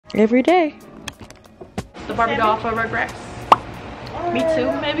every day. The Barbie doll for Rugrats. Me too,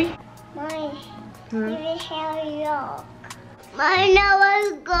 maybe. Mine. Maybe shall you? Mine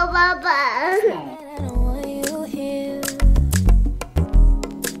was go baba.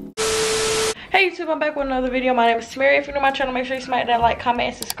 Hey YouTube, I'm back with another video. My name is Tamari. If you're new to my channel, make sure you smack that like, comment,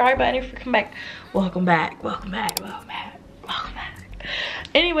 and subscribe button. If you come back, welcome back, welcome back, welcome back, welcome back.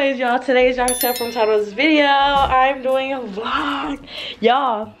 Anyways, y'all, today is y'all tell from the title of this video. I'm doing a vlog.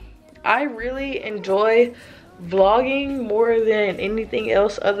 Y'all, I really enjoy vlogging more than anything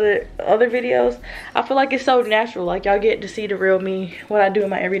else, other videos. I feel like it's so natural. Like, y'all get to see the real me, what I do in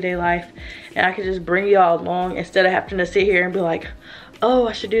my everyday life, and I can just bring y'all along instead of having to sit here and be like, oh,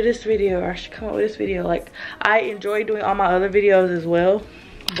 I should do this video, or I should come up with this video. Like, I enjoy doing all my other videos as well,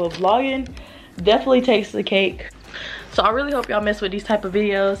 but vlogging definitely takes the cake. So I really hope y'all mess with these type of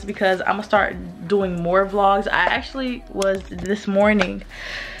videos, because I'm gonna start doing more vlogs. I actually was this morning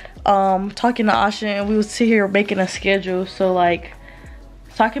talking to Asha, and we would sit here making a schedule so I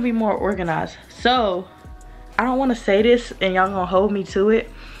can be more organized. So I don't want to say this and y'all gonna hold me to it,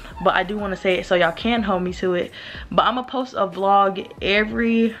 but I do want to say it so y'all can hold me to it. But I'm gonna post a vlog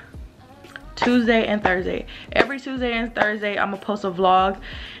every Tuesday and Thursday. Every Tuesday and Thursday I'm gonna post a vlog,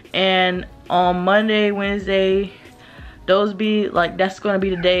 and on Monday, Wednesday, those be like, that's gonna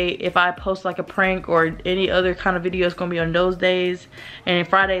be the day. If I post like a prank or any other kind of video, it's gonna be on those days. And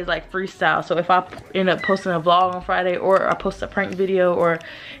Friday is like freestyle. So if I end up posting a vlog on Friday, or I post a prank video, or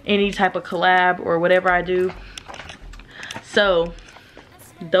any type of collab or whatever I do, so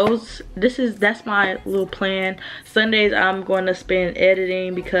that's my little plan. Sundays I'm going to spend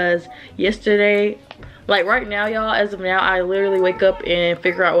editing, because yesterday, like right now, y'all, as of now, I literally wake up and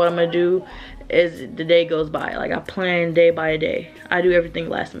figure out what I'm gonna do as the day goes by. Like, I plan day by day. I do everything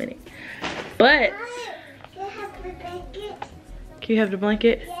last minute. But can you have the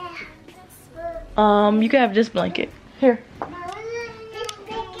blanket? Yeah. You can have this blanket. Here.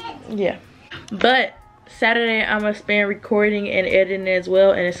 Yeah. But Saturday I'm gonna spend recording and editing as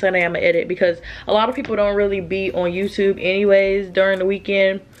well, and then Sunday I'm gonna edit, because a lot of people don't really be on YouTube anyways during the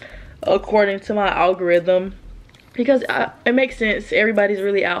weekend, according to my algorithm, because it makes sense. Everybody's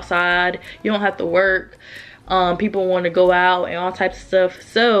really outside. You don't have to work. People want to go out and all types of stuff.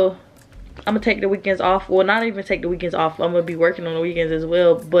 So I'm gonna take the weekends off. Well, not even take the weekends off. I'm gonna be working on the weekends as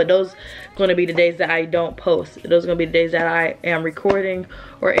well, but those gonna be the days that I don't post. Those are gonna be the days that I am recording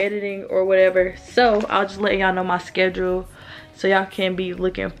or editing or whatever. So I'll just let y'all know my schedule, so y'all can be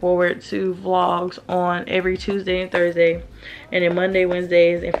looking forward to vlogs on every Tuesday and Thursday, and then Monday,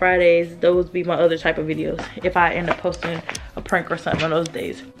 Wednesdays, and Fridays, those be my other type of videos if I end up posting a prank or something on those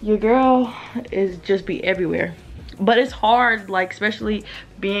days. Your girl is just be everywhere. But it's hard, like, especially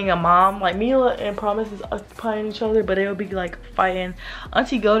being a mom. Like, Mila and Promise is occupying each other, but they'll be like fighting.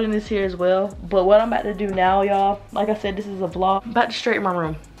 Auntie Golden is here as well. But what I'm about to do now, y'all, like I said, this is a vlog. I'm about to straighten my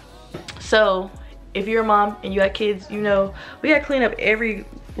room. So if you're a mom and you got kids, you know we gotta clean up every,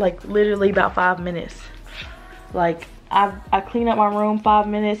 like, literally about 5 minutes. Like, I clean up my room 5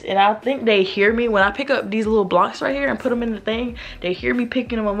 minutes, and I think they hear me when I pick up these little blocks right here and put them in the thing. They hear me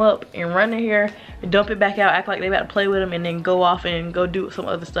picking them up and run in here and dump it back out, act like they about to play with them, and then go off and go do some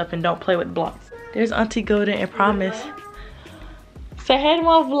other stuff and don't play with the blocks. There's Auntie Golden and Promise. Say hey to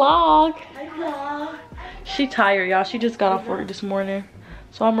my vlog. Hi. She tired, y'all. She just got off work this morning,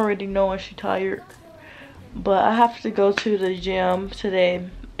 so I'm already knowing she tired. But I have to go to the gym today.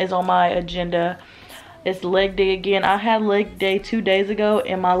 Is on my agenda. It's leg day again. I had leg day 2 days ago,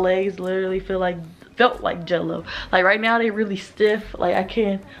 and my legs literally felt like jello. Like, right now they really stiff. Like, I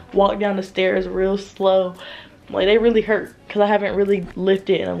can't walk down the stairs real slow. Like, they really hurt, because I haven't really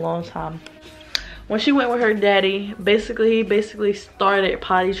lifted in a long time. When she went with her daddy, he basically started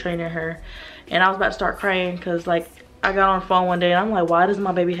potty training her, and I was about to start crying, because, like, I got on the phone one day and I'm like, why does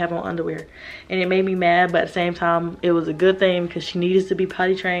my baby have on underwear? And it made me mad, but at the same time it was a good thing, because she needed to be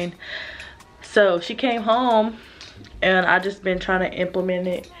potty trained. So she came home, and I just been trying to implement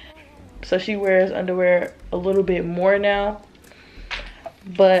it. So she wears underwear a little bit more now,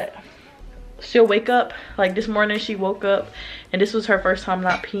 but she'll wake up. Like, this morning she woke up, and this was her first time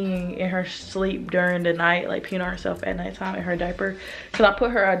not peeing in her sleep during the night, like peeing on herself at nighttime in her diaper. Because I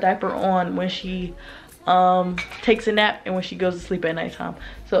put her a diaper on when she takes a nap and when she goes to sleep at nighttime.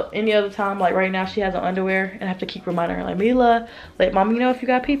 So any other time, like right now, she has an underwear, and I have to keep reminding her, like, Mila, let mommy know if you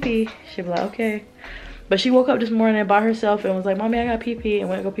got pee-pee. She'll be like, okay. But she woke up this morning by herself and was like, mommy, I got pee-pee, and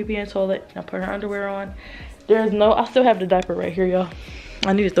went to go pee-pee in the toilet, and I put her underwear on. I still have the diaper right here, y'all.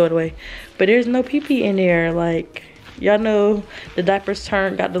 I need to throw it away, but there's no pee-pee in there. Like, y'all know the diapers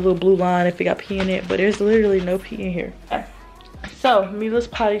got the little blue line if it got pee in it, but there's literally no pee in here. So Mila's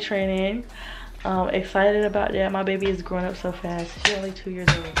potty training. Excited about that. My baby is growing up so fast. She's only 2 years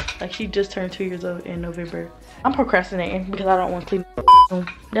old. Like, she just turned 2 years old in November. I'm procrastinating because I don't want to clean the room.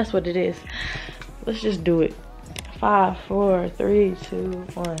 That's what it is. Let's just do it. 5, 4, 3, 2,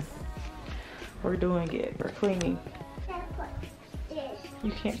 1. We're doing it. We're cleaning.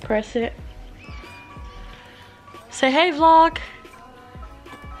 You can't press it. Say hey, vlog.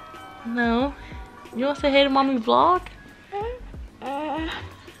 No. You want to say hey to mommy, vlog?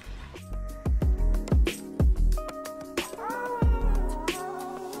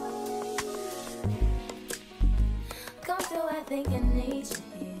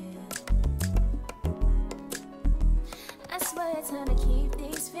 Trying to keep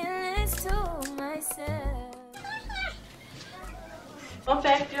these feelings to myself. Fun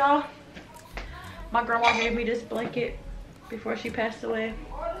fact, y'all. My grandma gave me this blanket before she passed away.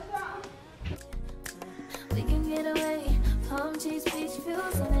 We can get away, palm trees, beach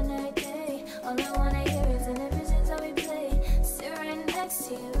views on a night day. All I wanna hear is an visions how we play. Sit right next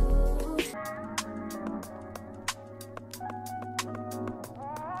to you.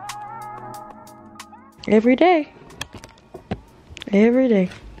 Every day. Every day.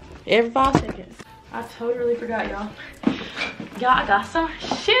 Every 5 seconds. I totally forgot, y'all. Y'all, I got some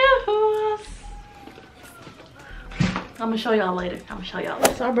shoes. I'm gonna show y'all later.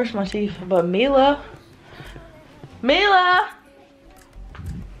 So I brushed my teeth, but Mila.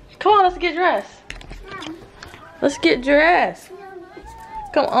 Come on, let's get dressed. Let's get dressed.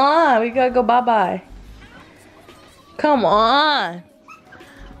 Come on, we gotta go bye-bye. Come on.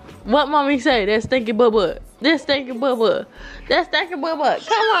 What mommy say? That's stinky bubba. This stinky bubba. That's stinky bubba.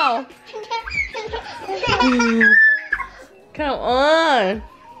 Come on. Come on.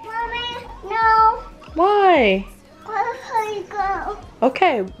 Mommy, no. Why? Where you go?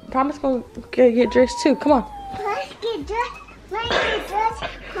 Okay, promise gonna get dressed too. Come on. Let's get dressed. Let's get dressed.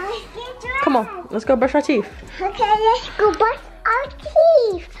 Let's get dressed. Come on. Let's go brush our teeth. Okay, let's go brush our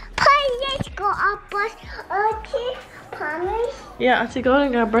teeth. Let's go brush our teeth. Promise. Yeah, Auntie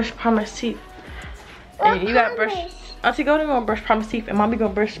Golden gotta brush Promise teeth. And you gotta brush. Auntie Golden gonna brush Promise teeth, and Mommy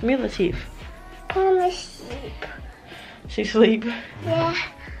gonna brush Mila's teeth. Promise sleep. She sleep. Yeah.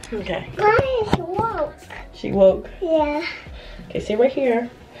 Okay. Promise woke. She woke. Yeah. Okay, see right here.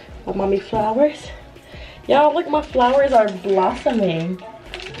 My mommy flowers. Y'all, look, my flowers are blossoming.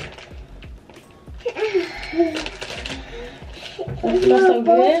 They smell so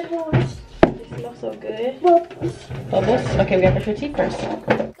good. They smell so good. Bubbles. Bubbles. Okay, we gotta brush your teeth first.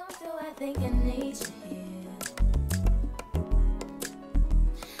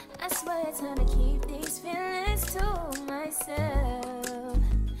 Trying to keep these feelings to myself.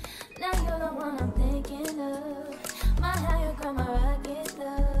 Now you're the one I'm thinking of. My higher ground, my rocket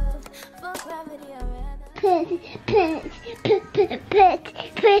love. For gravity, I'd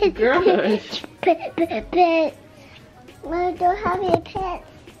rather. Girl. Well, don't have your pets.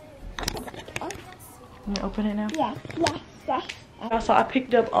 Can you open it now? Yes. So I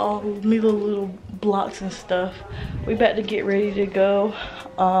picked up all Mila little blocks and stuff. We about to get ready to go.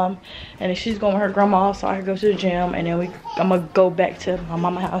 And then she's going with her grandma, so I can go to the gym, and then I'm gonna go back to my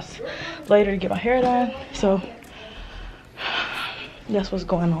mama's house later to get my hair done. So that's what's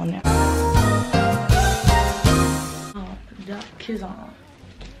going on now. That kids on.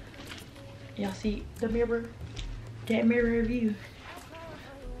 Y'all see the mirror? That mirror view.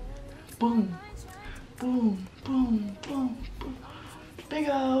 Boom, boom, boom, boom, boom. Big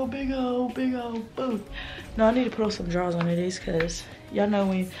ol', boom. No, I need to put on some drawers on these, because y'all know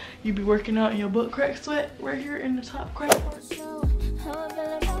when you be working out and your butt crack sweat right here in the top crack part.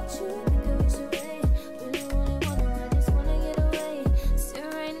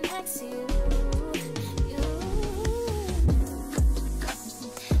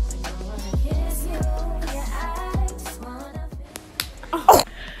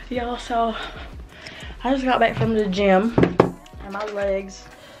 Y'all, so I just got back from the gym and my legs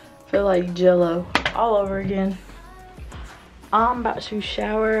feel like jello all over again. I'm about to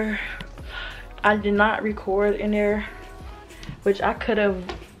shower. I did not record in there, which I could have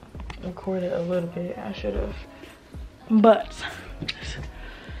recorded a little bit. I should have, but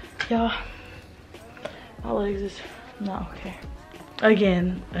y'all, my legs is not okay.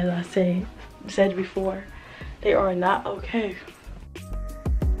 Again, as I said before, they are not okay.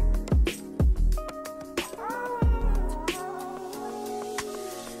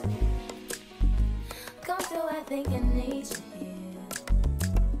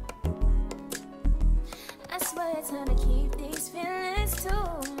 Trying to keep these feelings to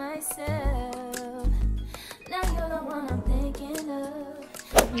myself. Now you're the one I'm thinking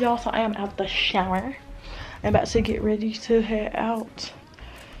of. Y'all, so I am out the shower. I'm about to get ready to head out.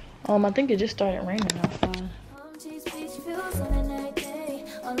 I think it just started raining outside.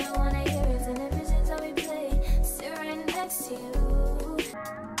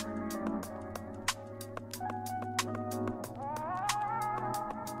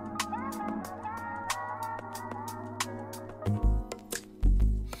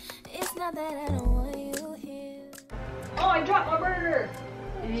 It's not that I don't want you here. Oh, I dropped my burger.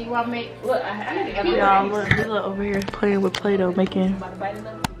 And you want to make, look, y'all, look, Mila over here playing with Play-Doh, making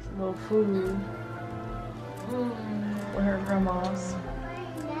little food with her grandma's.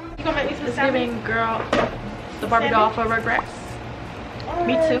 You gonna make me some salmon? Girl, the Barbie doll for Rugrats.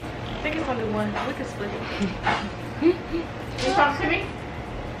 Me too. I think it's only one. We can split it. You talk to me?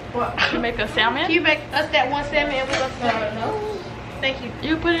 What? You make a salmon? Can you make us that one salmon and we're gonna split it? No. Thank you.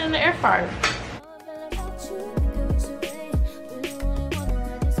 You put it in the air fryer.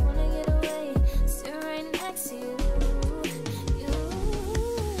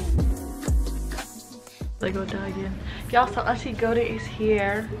 They go down again. Y'all, so Auntie Goda is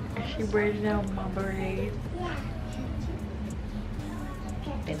here and she braided down my braids.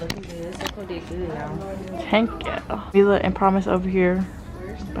 They looking good. So they good, y'all. Thank you. Mila and Promise over here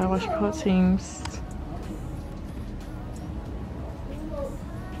by Wash Proteins.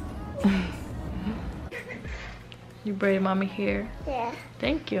 You braided mommy hair. Yeah.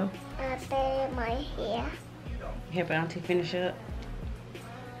 Thank you. I braided my hair. You help Auntie finish up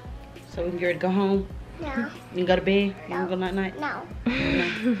so we can get ready to go home. No. You can go to bed? You wanna go night night? No.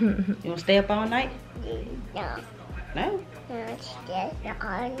 You wanna stay up all night? No. No? No, it's just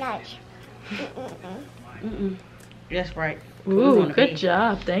all night. That's right. Ooh, good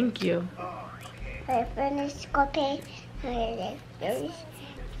job. Thank you. I finished copy. I finished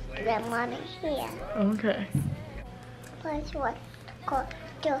the mommy here. Okay. First one go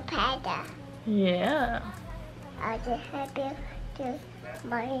to Panda. Yeah. I just happy to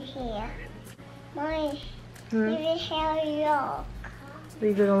my hair. My little hair look.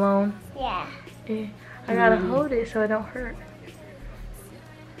 Leave it alone. Yeah. Yeah. I gotta hold it so it don't hurt.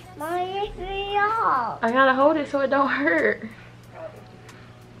 My little look. I gotta hold it so it don't hurt.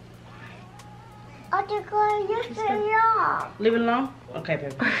 I just got little look. Leave it alone? Okay,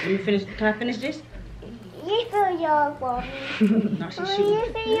 baby. Let me finish. Can I finish this? Little look for me. No, she's My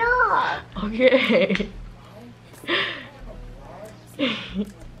shooting. little look. Okay.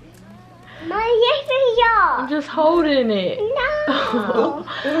 My little I'm look. just holding it. No.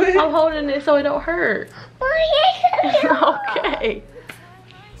 I'm holding it so it don't hurt. My little look. Okay.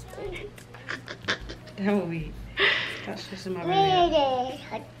 How are we? That's just in my baby. Really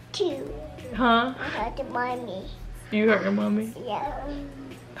hurt too. Huh? I hurt the mommy. You hurt your mommy? Yeah.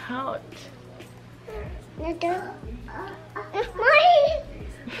 Ouch. Little. My.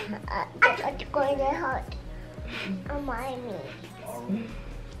 I'm going to hurt. Mommy.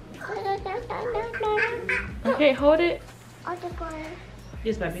 Okay, hold it. I'm going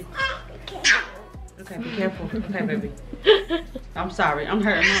Yes, baby. to be careful. Okay, be careful. Okay, baby. I'm sorry. I'm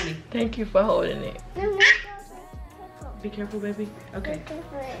hurting mommy. Thank you for holding it. Be careful, baby. Okay.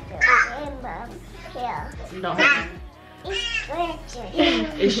 Here. Don't hurt me. It's stretching.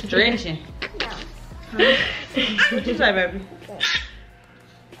 It's stretching. No. What you say, baby?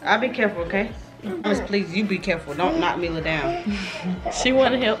 I'll be careful, okay? Please, you be careful. Don't knock Mila down. She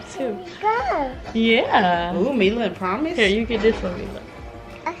want to help too. Go. Yeah. Ooh, Mila, promise. Here, you get this one, Mila.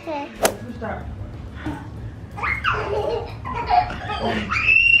 Okay. Start.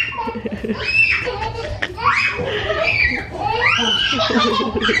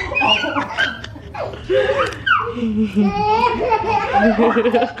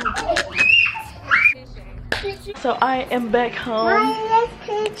 So I am back home. Let's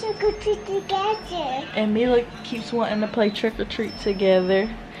play trick or treat together. And Mila keeps wanting to play trick or treat together.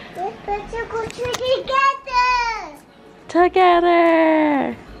 Let's play trick or treat together.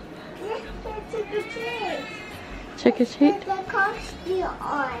 Together. Let's play trick or treat. Trick or treat. Put the costume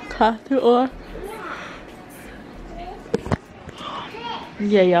on. Costume on.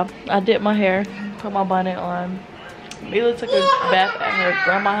 Yeah, y'all. I did my hair. Put my bonnet on. Mila took a bath at her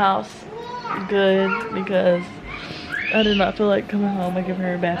grandma's house. Good, because I did not feel like coming home and giving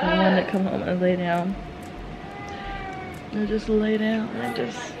her a bath. I wanted to come home and lay down. And just lay down and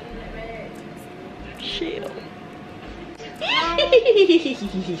just chill.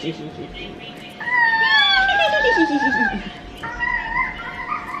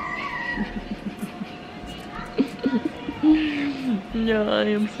 Yeah, I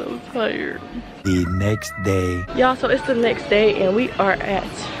am so tired. The next day. Y'all, so it's the next day and we are at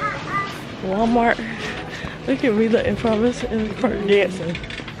Walmart. Look at Mila and Promise and Park dancing.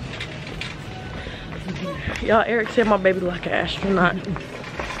 Y'all, Eric said my baby look like an astronaut.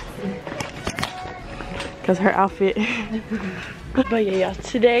 Cause her outfit. But yeah, y'all,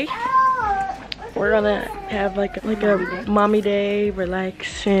 today we're gonna have like a mommy day,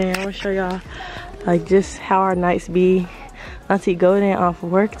 relaxing. I'm gonna show y'all like just how our nights be. Auntie Golden off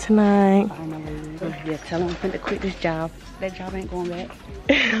work tonight. Yeah, tell him to quit this job. That job ain't going back.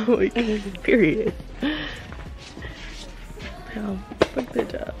 Period. Fuck the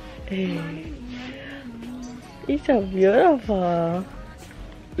job. Hey. You're so beautiful.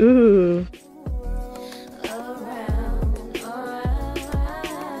 Ooh.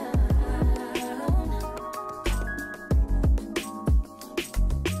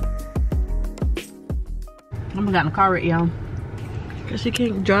 I'm got in the car right, y'all. Cause she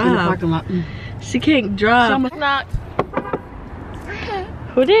can't In the drive. parking lot. She can't drive. Knock.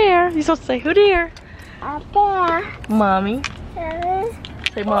 Who there? You supposed to say who there? Mommy.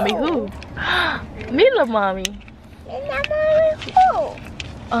 Say mommy who? Mila mommy.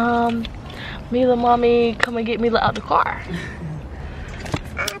 Mila mommy, come and get Mila out the car.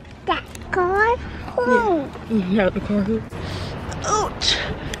 That car? Who? Yeah, out the car who? Ouch!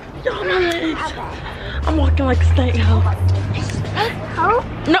 Y'all, my legs. I'm walking like a snake hoe. Who?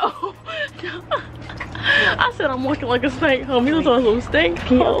 No. I said I'm walking like a snake hoe. Mila's on some snake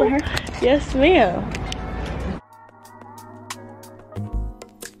hoe. Yes, ma'am.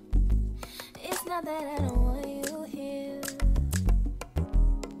 It's not that I don't want you here.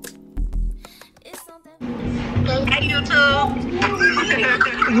 It's something.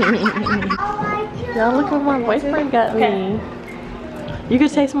 Y'all, look what my boyfriend got me. You can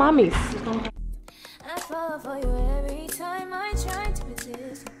taste mommy's. I fall for you every time I try to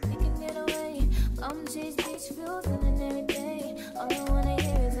resist. We can get away. Come chase beach views and every day. All I wanna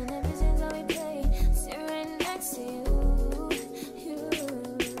hear is an episode that we play. Sit right next to you.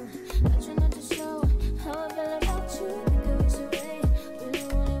 I try not to show how I feel about you. Think I wish away. Really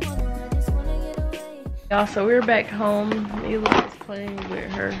wanna, I just wanna get away. Y'all, so we're back home. Mila is playing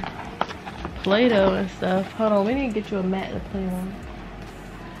with her Play-Doh and stuff. Hold on, we need to get you a mat to play on.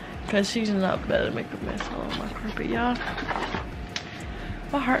 Cause she's not about to make a mess all on my carpet, y'all.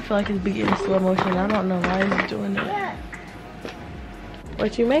 My heart feel like it's beating in slow motion. I don't know why it's doing that.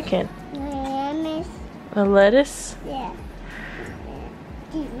 What you making? A lettuce? Yeah.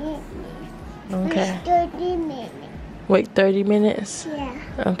 Okay. 30 minutes. Wait 30 minutes? Yeah.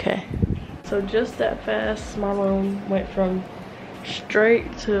 Okay. So just that fast, my room went from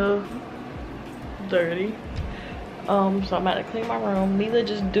straight to dirty. So I'm about to clean my room. Mila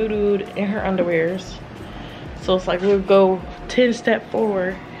just doo-dooed in her underwears. So it's like we'll go 10 steps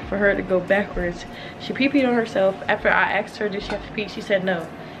forward for her to go backwards. She pee-peed on herself. After I asked her, did she have to pee? She said no.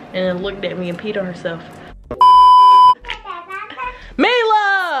 And then looked at me and peed on herself.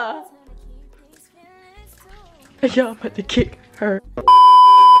 Mila! Y'all about to kick her.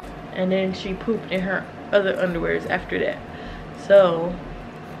 And then she pooped in her other underwears after that. So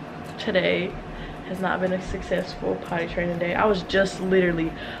today has not been a successful potty training day. I was just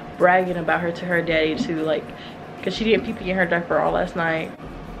literally bragging about her to her daddy too, like, cause she didn't pee-pee in her diaper all last night.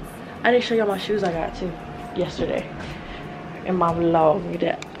 I didn't show y'all my shoes I got too yesterday in my vlog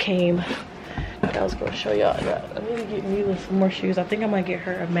that came. I was gonna show y'all that. I need to get Mila some more shoes. I think I might get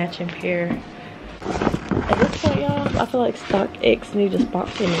her a matching pair. At this point, y'all, I feel like StockX need to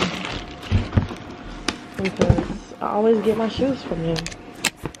sponsor me because I always get my shoes from them.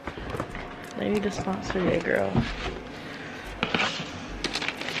 They need to sponsor that girl.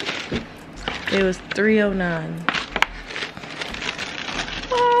 It was $309.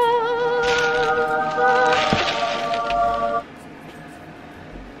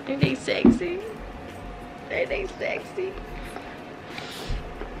 Ain't they sexy? Ain't they sexy?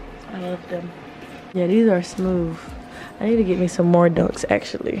 I love them. Yeah, these are smooth. I need to get me some more dunks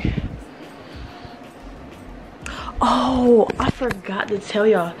actually. Oh, I forgot to tell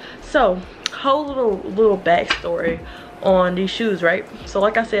y'all. So, whole little backstory on these shoes, right? So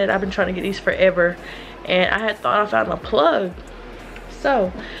like I said, I've been trying to get these forever, and I had thought I found a plug.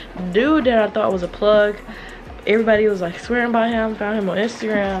 So, dude that I thought was a plug, everybody was like swearing by him, found him on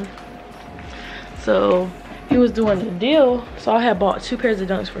Instagram. So he was doing the deal, so I had bought 2 pairs of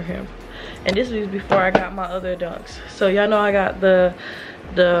dunks for him, and this was before I got my other dunks. So y'all know I got the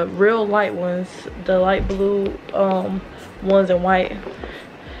real light ones, the light blue ones in white,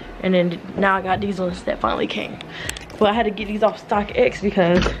 and then now I got these ones that finally came. But I had to get these off StockX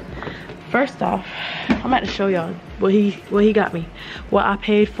because first off, I'm about to show y'all what he got me, what I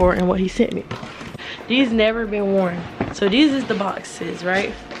paid for, and what he sent me. These never been worn. So these is the boxes,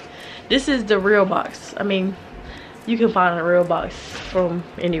 right? This is the real box. I mean, you can find a real box from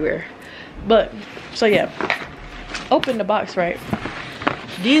anywhere. But so yeah, open the box, right?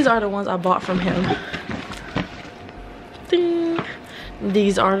 These are the ones I bought from him. Ding.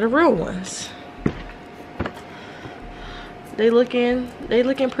 These are the real ones. They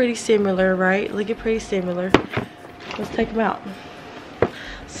looking pretty similar, right? Looking pretty similar. Let's take them out.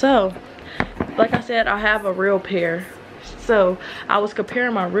 So like I said, I have a real pair. So I was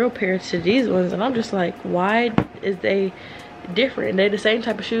comparing my real pair to these ones, and I'm just like, why is they different? They're the same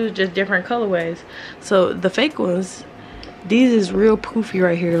type of shoes, just different colorways. So the fake ones, these is real poofy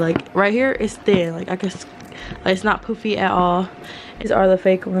right here. Like right here it's thin, like I can, like it's not poofy at all. These are the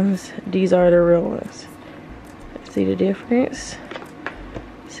fake ones, these are the real ones. See the difference?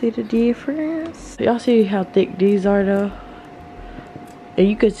 See the difference? Y'all see how thick these are though? And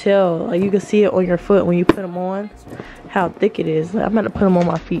you could tell, like you can see it on your foot when you put them on, how thick it is. Like, I'm gonna put them on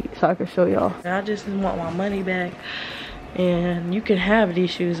my feet so I can show y'all. I just want my money back, and you can have these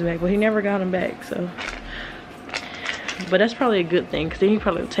shoes back, but he never got them back. So, but that's probably a good thing, because then he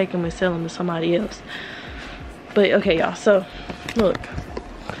probably would take them and sell them to somebody else. But okay, y'all, so look,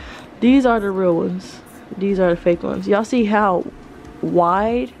 these are the real ones, these are the fake ones. Y'all see how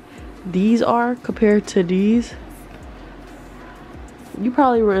wide these are compared to these? You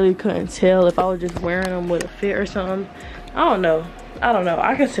probably really couldn't tell if I was just wearing them with a fit or something. I don't know,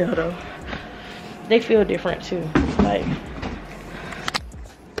 I can tell though. They feel different too. Like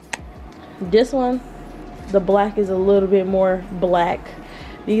this one, the black is a little bit more black.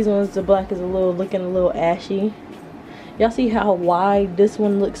 These ones, the black is looking a little ashy. Y'all see how wide this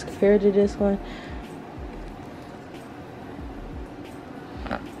one looks compared to this one?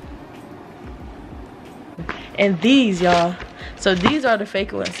 And these, y'all, so these are the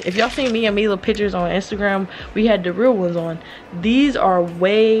fake ones. If y'all seen me and Mila pictures on Instagram, we had the real ones on. These are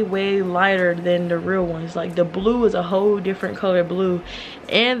way lighter than the real ones. Like the blue is a whole different color blue,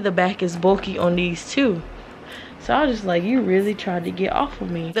 and the back is bulky on these too. So I was just like, you really tried to get off of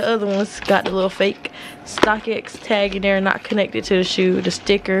me. The other ones got the little fake StockX tag in there, not connected to the shoe. The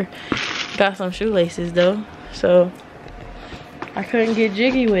sticker got some shoelaces though, so I couldn't get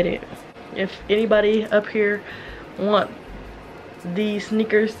jiggy with it. If anybody up here want these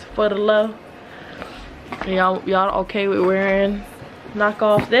sneakers for the low, y'all okay with wearing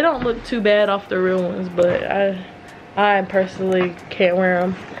knockoffs? They don't look too bad off the real ones, but I personally can't wear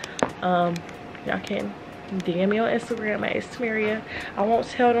them. Y'all can DM me on Instagram at Tammariah. I won't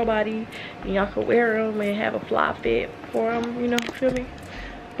tell nobody, and y'all can wear them and have a fly fit for them, you know, feel me?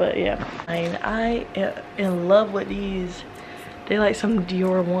 But yeah, I am in love with these. They like some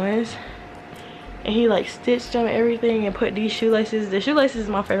Dior ones, and he like stitched them and everything and put these shoelaces. The shoelaces is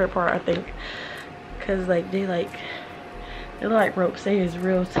my favorite part, I think, because like they look like ropes. They is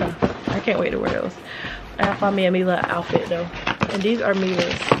real tough. I can't wait to wear those. I gotta find me a Mila outfit though, and these are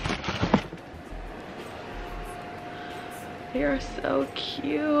Mila's. They are so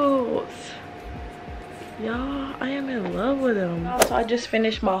cute, y'all. I am in love with them. So I just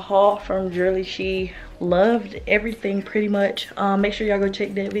finished my haul from Jewelry She. Loved everything pretty much. Make sure y'all go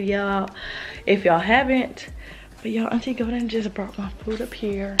check that video out if y'all haven't. But y'all, Auntie Golden just brought my food up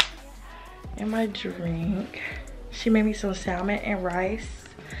here and my drink. She made me some salmon and rice.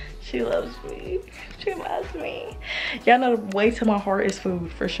 She loves me. She loves me. Y'all know the way to my heart is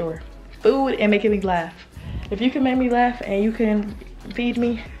food, for sure. Food and making me laugh. If you can make me laugh and you can feed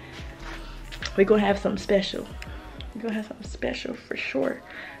me, we're gonna have something special. We're gonna have something special for sure.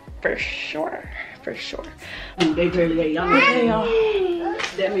 For sure. For sure. They barely ate young. Okay, y'all.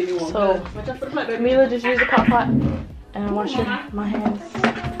 That made me want So, Mila just used the pot pot and wash my hands.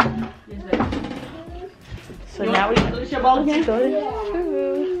 So now we Is your ball again? She's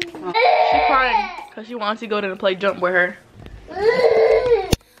crying because she wants to go to play jump with her.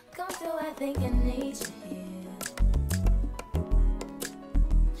 Come through, I think I need you here.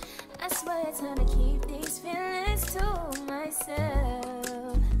 I swear it's time to keep these feelings to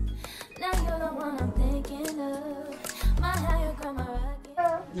myself. Now you're the one I'm thinking of. My higher grandma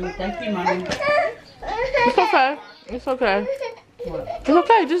rocket. Thank you, mommy. It's okay. It's okay. It's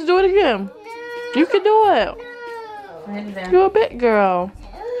okay. Just do it again. You can do it. You're a big girl.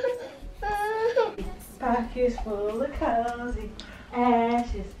 Pockets full of cozy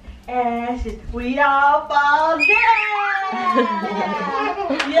ashes, ashes. We all fall down.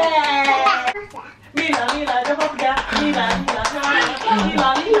 Yeah. Mila, Mila, jump up down. Mila, Mila, jump down.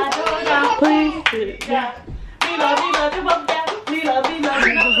 Mila, Mila, jump down. Please. Yeah. Mila, Mila, jump up down. Mila, Mila,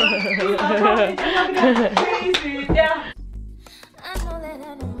 jump down. Please sit down. I know that I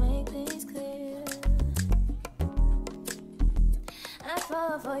don't make things clear. I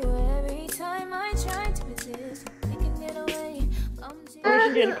fall for you every time I try to resist. We can get away. We should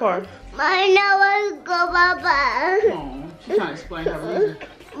get in the car. I know I go Baba. Oh, she's trying to explain her reason.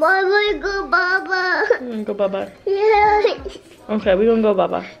 Mama go Baba. Go bye-bye. Yeah. Okay, we're gonna go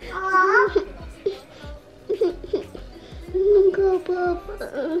bye-bye. Go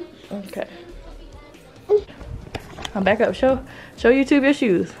Baba. Okay. I'm back up. Show YouTube your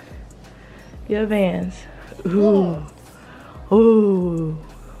shoes. Your Vans. Ooh. Ooh.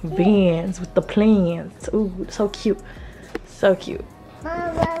 Vans with the plans. Ooh, so cute. So cute.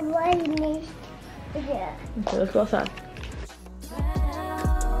 Mama, what is yeah. Okay, let's go outside.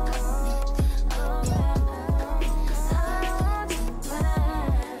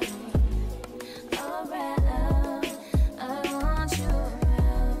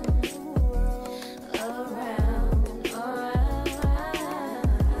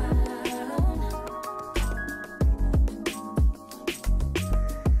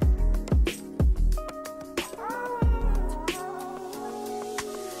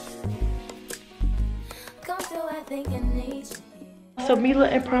 So Mila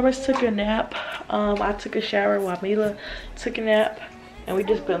and Promise took a nap. I took a shower while Mila took a nap, and we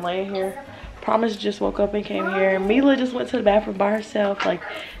just been laying here. Promise just woke up and came here. Mila just went to the bathroom by herself. Like,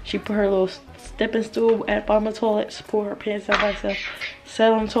 she put her little stepping stool at bottom of the toilet, pulled her pants out by herself,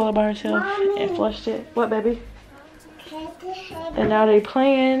 sat on the toilet by herself, and flushed it. What, baby? And now they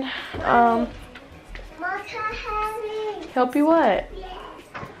playing. Help you what?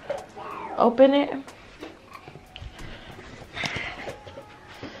 Open it.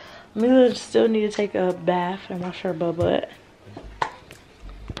 Mila still need to take a bath and wash her butt.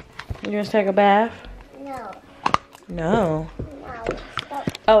 You gonna take a bath? No. No.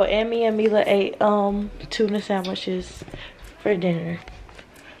 Oh, and me and Mila ate tuna sandwiches for dinner.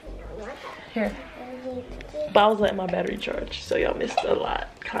 Here. But I was letting my battery charge, so y'all missed a lot,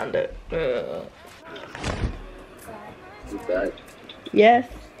 kinda. Yes.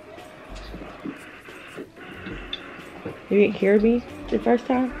 You didn't hear me the first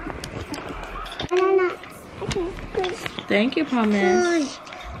time? No. Okay, push. Thank you, Promise.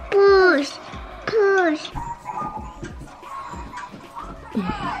 Push. Push.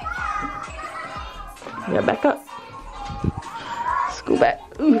 Yeah, back up. Scoot back.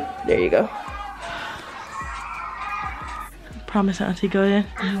 Ooh, there you go. Promise, Auntie, go in.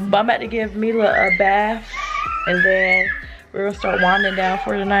 But I'm about to give Mila a bath, and then we're gonna start winding down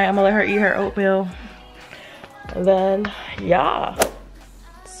for tonight. I'm gonna let her eat her oatmeal. And then, yeah.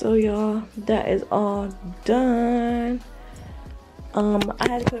 So y'all, that is all done. I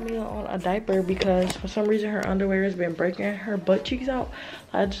had to put Mila on a diaper because for some reason her underwear has been breaking her butt cheeks out.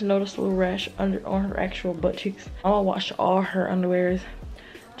 I just noticed a little rash on her actual butt cheeks. I'm gonna wash all her underwears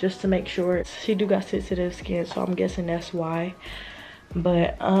just to make sure. She do got sensitive skin, so I'm guessing that's why.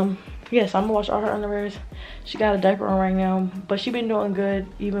 But yes, I'm gonna wash all her underwears. She got a diaper on right now, but she been doing good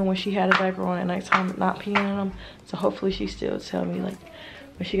even when she had a diaper on at nighttime, not peeing in them. So hopefully she still tell me like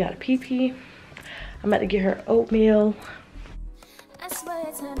when she got a pee. I'm about to get her oatmeal. I swear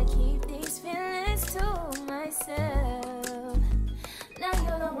it's time to keep these feelings to myself. Now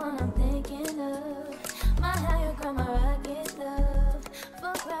you're the one I'm thinking of. My higher ground, my rocket love.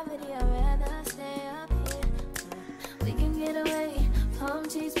 For gravity, I'd rather stay up here. We can get away. Palm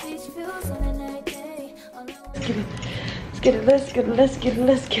trees, beach views on a night day. Let's get it, let's get it, let's get it,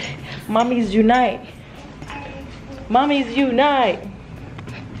 let's get it. Mommies unite. Mommies unite.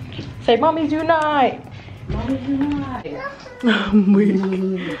 Say mommies unite. Mommies unite. I'm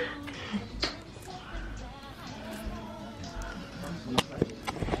weak.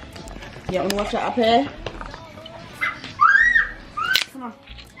 Yeah, wanna watch your iPad? Come on.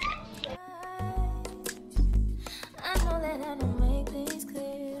 I know that I don't make things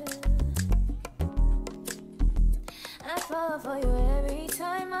clear. I fall for you every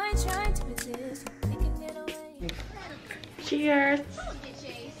time I try to resist. We can get away. Cheers.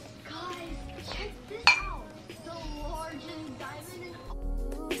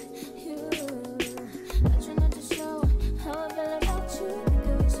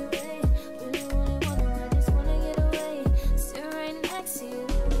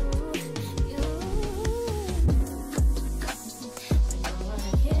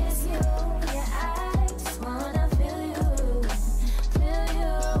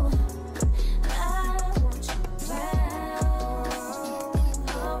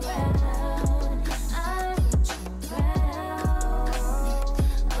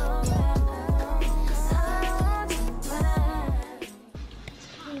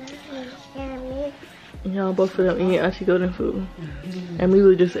 Y'all both of them eating Auntie Golden food. And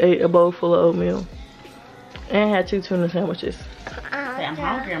Mila just ate a bowl full of oatmeal. And had 2 tuna sandwiches. I'm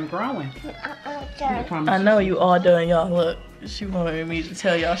hungry, I'm growing. I know you all done, y'all. Look. She wanted me to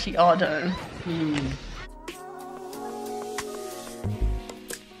tell y'all she all done.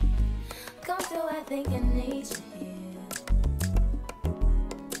 Come through, I think I need you here.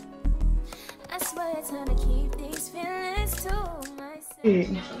 I swear it's time to keep these feelings to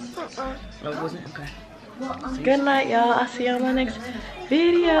myself. Oh, wasn't okay. Good night, y'all. I'll see you on my next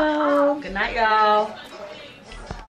video. Good night, y'all.